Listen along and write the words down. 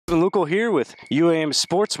Lucal here with UAM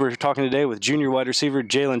Sports. We're talking today with junior wide receiver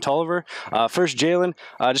Jalen Tolliver. First, Jalen,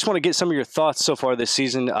 I just want to get some of your thoughts so far this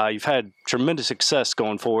season. You've had tremendous success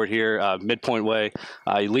going forward here, midpoint way.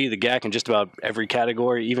 You lead the GAC in just about every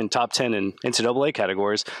category, even top 10 in NCAA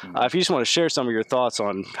categories. If you just want to share some of your thoughts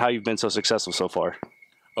on how you've been so successful so far.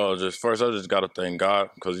 Just first, I just got to thank God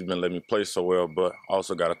because He's been letting me play so well, but I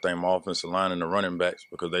also got to thank my offensive line and the running backs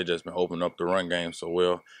because they just been opening up the run game so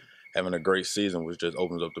well. Having a great season, which just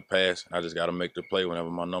opens up the pass. I just got to make the play whenever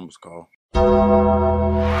my number's called.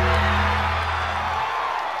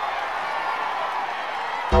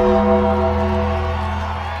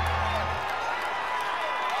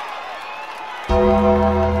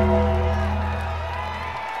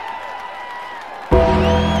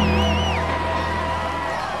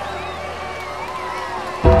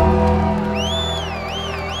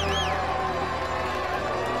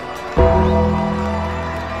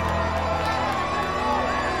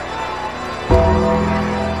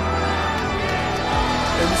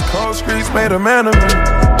 Cold streets made a man of me.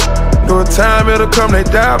 Knew a time it'll come, they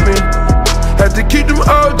doubt me. Had to keep them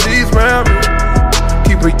OGs around me.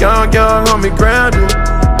 Keep a young homie grounded.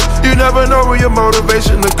 You never know where your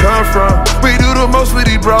motivation to come from. We do the most with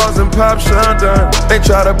these bras and pop shundun. They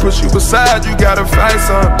try to push you aside, you gotta fight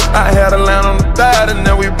some. I had a line on the thigh and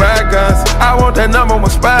now we buy guns. I want that number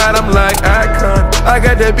one spot, I'm like icon. I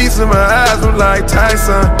got that beast in my eyes, I'm like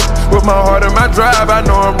Tyson. With my heart and my drive, I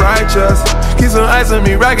know I'm righteous. Keep some ice on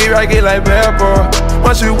me, rocky like bad boy.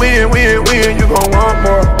 Once you win, you gon' want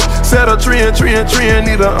more. Set a tree and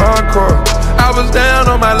need an encore. I was down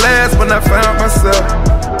on my last when I found myself.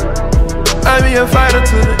 I be a fighter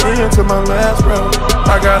to the end, to my last breath.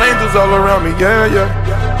 I got angels all around me, yeah.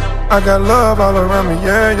 I got love all around me,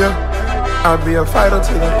 yeah. I be a fighter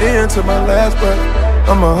to the end, to my last breath.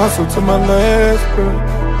 I'ma hustle to my last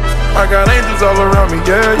breath. I got angels all around me,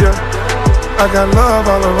 yeah. I got love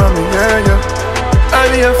all around me, yeah. I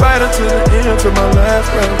be a fighter to the end, to my last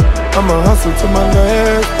breath. I'ma hustle to my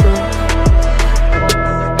last breath.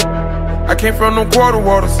 I came from them quarter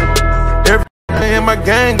waters. Every day in my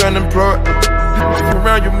gang unemployed.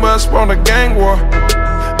 Around you must want a gang war.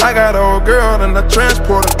 I got an old girl and I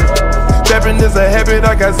transport her. Trapping is a habit,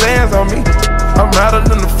 I got Zans on me. I'm hotter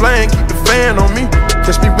than the flame, keep the fan on me.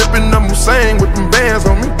 Catch me whipping them Hussein with them bands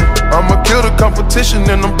on me. I'ma kill the competition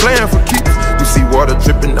and I'm playing for keeps. You see water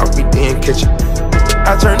dripping off me, then catch it.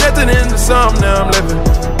 I turn nothing into something, now I'm living.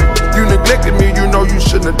 You neglected me, you know you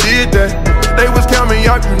shouldn't have did that. They was counting me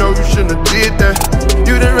out, you know you shouldn't have did that.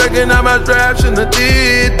 You didn't recognize my drive, shouldn't have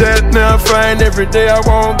did that. Now I find every day I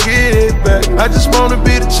won't get it back. I just wanna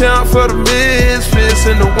be the champ for the misfits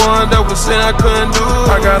and the one that was saying I couldn't do it.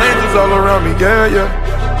 I got angels all around me,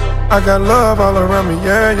 yeah. I got love all around me,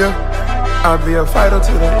 yeah. I'll be a fighter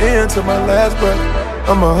to the end, to my last breath.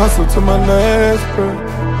 I'ma hustle to my last breath.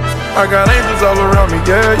 I got angels all around me,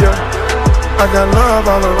 yeah. I got love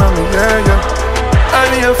all around me, yeah. I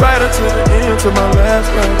be a fighter to the end, to my last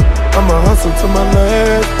breath. I'ma hustle to my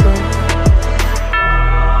last breath.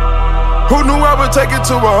 Who knew I would take it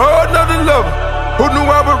to a whole nother level? Who knew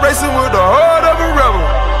I was racing with the heart of a rebel?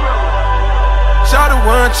 Shawty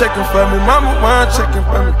one checking for me, mama one checking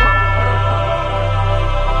for me.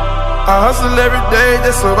 I hustle every day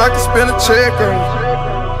just so I can spend a check on you.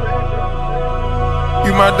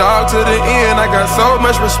 You my dog to the end, I got so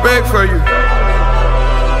much respect for you.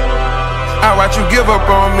 I watch you give up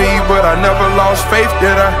on me, but I never lost faith,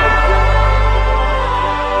 did I?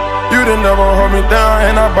 You didn't never hold me down,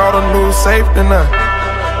 and I bought a new safe, didn't I?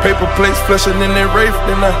 Paper plates flushing in their rafe,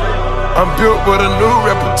 didn't I? I'm built with a new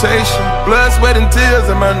reputation. Blood, sweat, and tears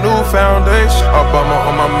in my new foundation. Obama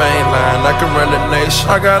on my main line, I can run the nation.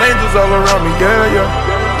 I got angels all around me, yeah.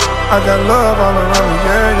 I got love all around me,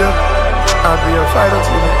 yeah. I'll be a fighter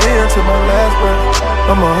to the end, to my last breath.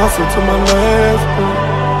 I'ma hustle to my last breath.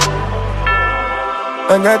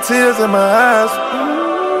 I got tears in my eyes.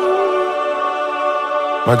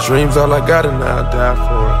 My dreams all I got and I'll die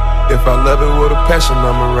for it. If I love it with a passion,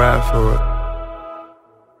 I'ma ride for it.